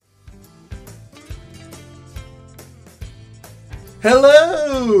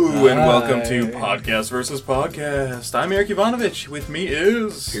Hello, and Hi. welcome to Podcast versus Podcast. I'm Eric Ivanovich. With me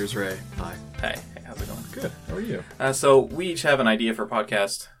is... Piers Ray. Hi. Hey, how's it going? Good. How are you? So, we each have an idea for a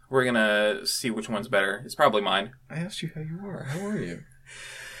podcast. We're gonna see which one's better. It's probably mine. I asked you how you are. How are you?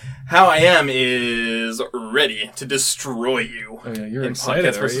 How I am is ready to destroy you. Oh yeah, you're in excited,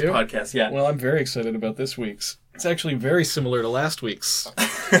 Podcast are versus you? Podcast, yeah. Well, I'm very excited about this week's. It's actually very similar to last week's.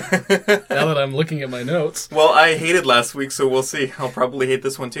 Now that I'm looking at my notes. Well, I hated last week, so we'll see. I'll probably hate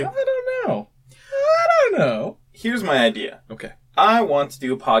this one too. I don't know. Here's my idea. Okay. I want to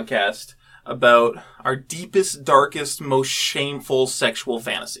do a podcast about our deepest, darkest, most shameful sexual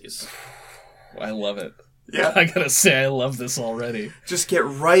fantasies. I love it. Yeah. I gotta say, I love this already. Just get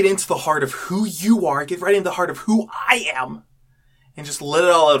right into the heart of who you are, get right into the heart of who I am, and just let it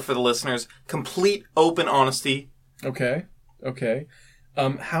all out for the listeners. Complete, open honesty. Okay.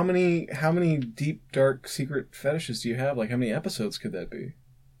 How many deep, dark, secret fetishes do you have? Like, how many episodes could that be?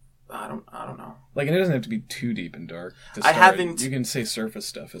 I don't know. Like, and it doesn't have to be too deep and dark to I start. haven't... You can say surface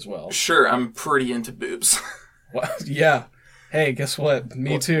stuff as well. Sure, I'm pretty into boobs. Well, yeah. Hey, guess what?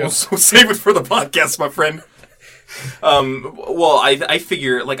 Me too. We'll save it for the podcast, my friend. Well, I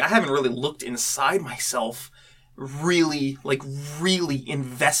figure, like, I haven't really looked inside myself, really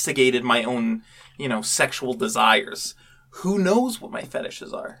investigated my own, sexual desires. Who knows what my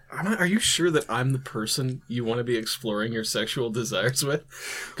fetishes are? Are you sure that I'm the person you want to be exploring your sexual desires with?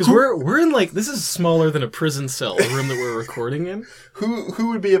 Because we're in, like, this is smaller than a prison cell, the room that we're recording in. Who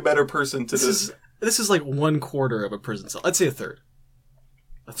would be a better person to This is like 1/4 of a prison cell. I'd say a third.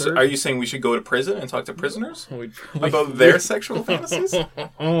 A third? So are you saying we should go to prison and talk to prisoners We'd about their sexual fantasies?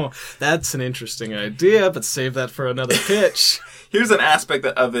 Oh, that's an interesting idea, but save that for another pitch. Here's an aspect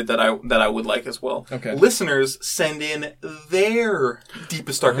of it that I would like as well. Okay. Listeners send in their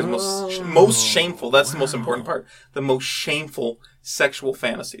deepest, darkest, most shameful. That's the most important part. The most shameful sexual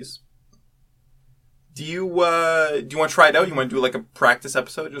fantasies. Do you want to try it out? You want to do like a practice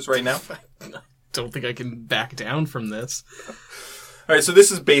episode just right now? Don't think I can back down from this. All right, so this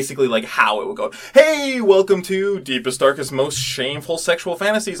is basically like how it would go. Hey, welcome to Deepest, Darkest, Most Shameful Sexual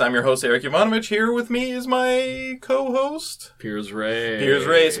Fantasies. I'm your host, Eric Ivanovich. Here with me is my co-host, Piers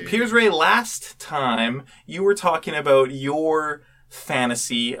Ray. So Piers Ray, last time you were talking about your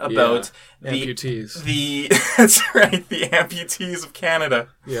fantasy about amputees. That's right, the amputees of Canada.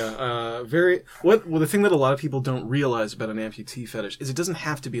 Yeah, the thing that a lot of people don't realize about an amputee fetish is it doesn't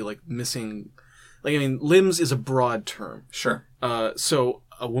have to be like missing. Like, I mean, limbs is a broad term. Sure. So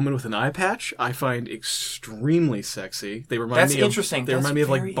a woman with an eye patch, I find extremely sexy. They remind me interesting. They remind me of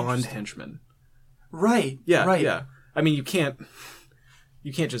like Bond interesting. henchmen. Right. Yeah. Right. Yeah. I mean, you can't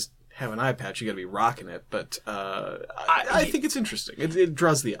just have an eye patch. You got to be rocking it. But I think it's interesting. It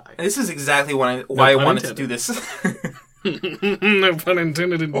draws the eye. This is exactly why I wanted to do this. No pun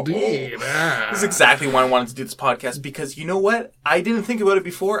intended, indeed. This is exactly why I wanted to do this podcast, because you know what? I didn't think about it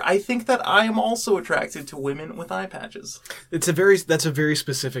before. I think that I am also attracted to women with eye patches. That's a very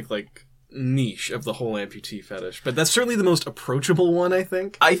specific, like, niche of the whole amputee fetish. But that's certainly the most approachable one, I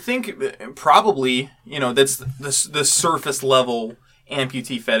think. I think probably, that's the surface level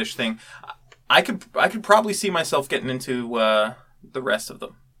amputee fetish thing. I could probably see myself getting into the rest of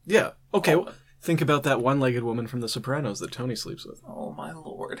them. Yeah. Okay. Well, think about that one-legged woman from The Sopranos that Tony sleeps with. Oh, my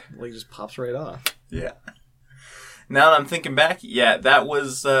Lord. Leg just pops right off. Yeah. Now that I'm thinking back, yeah, that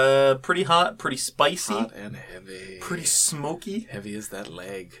was pretty hot, pretty spicy. Hot and heavy. Pretty smoky. Heavy as that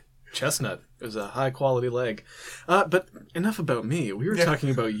leg. Chestnut. It was a high-quality leg. But enough about me. We were talking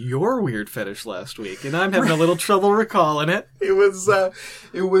about your weird fetish last week, and I'm having a little trouble recalling it. It was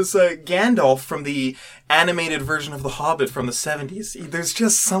Gandalf from the animated version of The Hobbit from the 70s. There's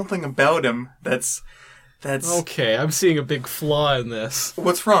just something about him that's... Okay, I'm seeing a big flaw in this.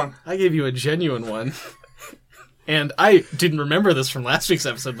 What's wrong? I gave you a genuine one. And I didn't remember this from last week's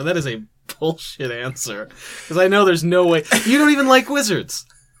episode, but that is a bullshit answer. Because I know there's no way... You don't even like wizards.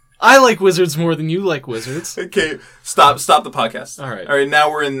 I like wizards more than you like wizards. Okay, stop the podcast. All right. Now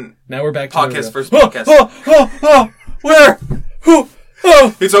we're back to podcast versus podcast. Where? Who?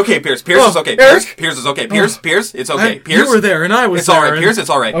 Oh. It's okay, Piers. Piers is okay. Eric? Piers is okay. Piers, it's okay. Piers, you were there and I was it's there. It's all right, Piers. It's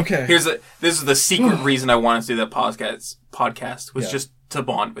all right. Okay. This is the secret reason I wanted to do that podcast was just to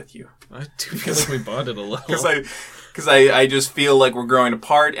bond with you. I do feel like we bonded a little. Because I just feel like we're growing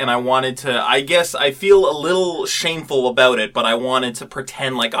apart, and I wanted to... I guess I feel a little shameful about it, but I wanted to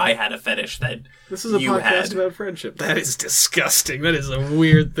pretend like I had a fetish that This is a you podcast had. about friendship. That is disgusting. That is a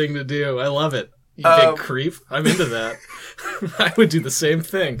weird thing to do. I love it. You big creep. I'm into that. I would do the same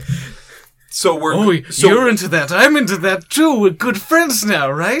thing. So we're... Oh, you're into that. I'm into that too. We're good friends now,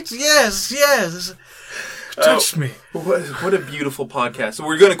 right? Yes. Touch me. What a beautiful podcast. So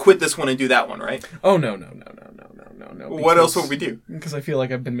we're going to quit this one and do that one, right? Oh, no. What else would we do? Because I feel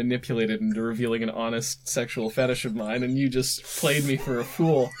like I've been manipulated into revealing an honest sexual fetish of mine, and you just played me for a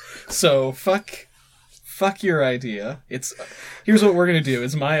fool. So, fuck your idea. Here's what we're going to do.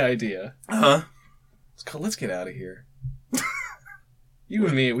 It's my idea. Uh-huh. Let's get out of here. You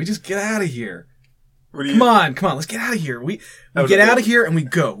and me, we just get out of here. Come on, let's get out of here. We get out of here and we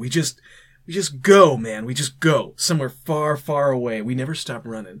go. We just go, man. We just go somewhere far, far away. We never stop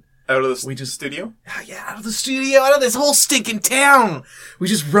running. Out of the studio? Yeah, out of the studio, out of this whole stinking town. We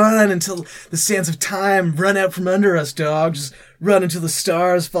just run until the sands of time run out from under us, dog. Just run until the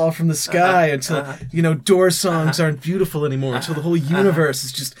stars fall from the sky, until, Doors songs aren't beautiful anymore, until the whole universe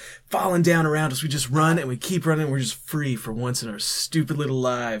is just falling down around us. We just run and we keep running. We're just free for once in our stupid little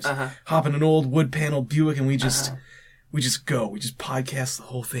lives. Hop in an old wood-paneled Buick and we just go. We just podcast the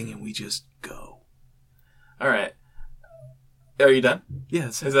whole thing and we just go. All right. Are you done? Yeah,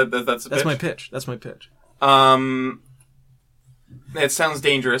 that's my pitch. That's my pitch. It sounds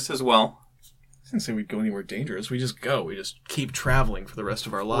dangerous as well. I didn't say we'd go anywhere dangerous. We just go. We just keep traveling for the rest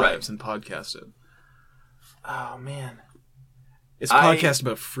of our lives and podcast it. Oh man, it's a podcast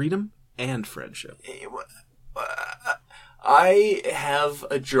about freedom and friendship. I have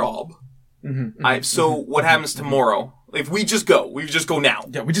a job. So what happens tomorrow? If we just go now.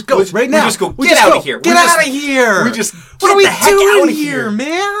 Yeah, we just go right now. We just go. Get out of here. Get out of here. We just what are we doing here,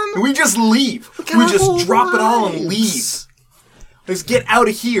 man? We just leave. We just drop it all and leave. Let's get out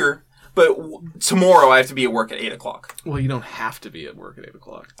of here. But tomorrow I have to be at work at 8:00. Well, you don't have to be at work at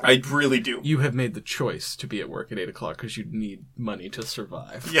 8:00. I really do. You have made the choice to be at work at 8:00 because you need money to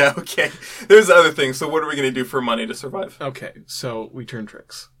survive. Yeah, okay. There's other things. So what are we going to do for money to survive? Okay, so we turn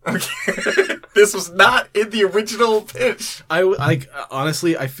tricks. Okay. This was not in the original pitch.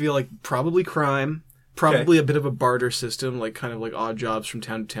 Honestly, I feel like probably crime. Probably a bit of a barter system, kind of like odd jobs from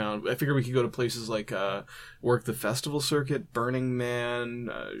town to town. I figure we could go to places like work the festival circuit, Burning Man,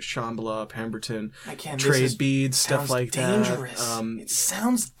 Shambhala, Pemberton, trade beads, stuff like dangerous. that. It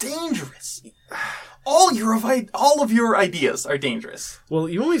sounds dangerous. All of your ideas are dangerous. Well,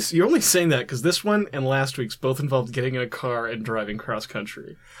 you're only saying that because this one and last week's both involved getting in a car and driving cross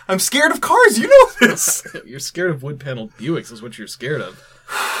country. I'm scared of cars. You know this. You're scared of wood-paneled Buicks is what you're scared of.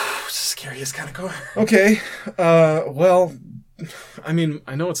 Scariest kind of car. Okay. Well, I mean,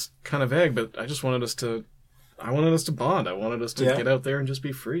 I know it's kind of vague, but I wanted us to bond. I wanted us to get out there and just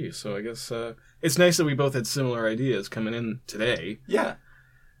be free. So I guess it's nice that we both had similar ideas coming in today. Yeah.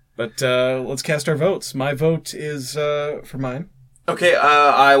 But let's cast our votes. My vote is for mine. Okay,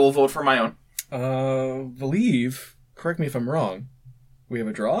 I will vote for my own. Believe, correct me if I'm wrong, we have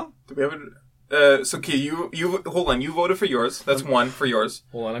a draw? Do we have a... you hold on. You voted for yours. That's one for yours.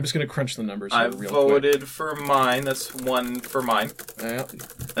 Hold on. I'm just going to crunch the numbers. I voted for mine. That's one for mine. Yeah.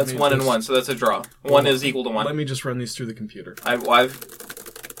 That's 1 and 1. So that's a draw. One is equal to 1. Let me just run these through the computer. I've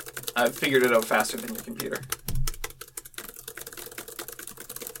figured it out faster than your computer.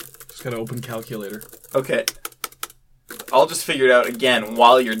 Just got to open calculator. Okay. I'll just figure it out again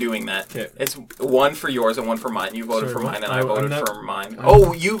while you're doing that. Okay. It's 1 for yours and 1 for mine. You voted for mine and I voted for mine.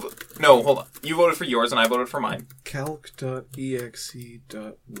 No, hold on. You voted for yours and I voted for mine.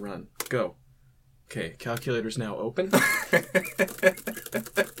 Calc.exe.run. Go. Okay, calculator's now open.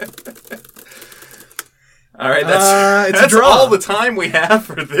 All right, that's all the time we have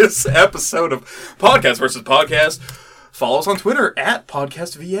for this episode of Podcast versus Podcast. Follow us on Twitter at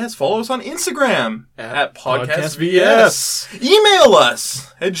PodcastVS. Follow us on Instagram at PodcastVS. Email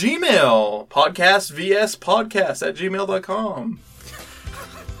us at Gmail, podcastvspodcast@gmail.com.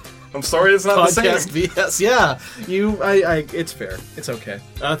 I'm sorry it's not the same. PodcastVS, yeah. It's fair. It's okay.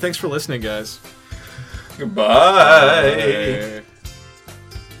 Thanks for listening, guys. Goodbye. Bye.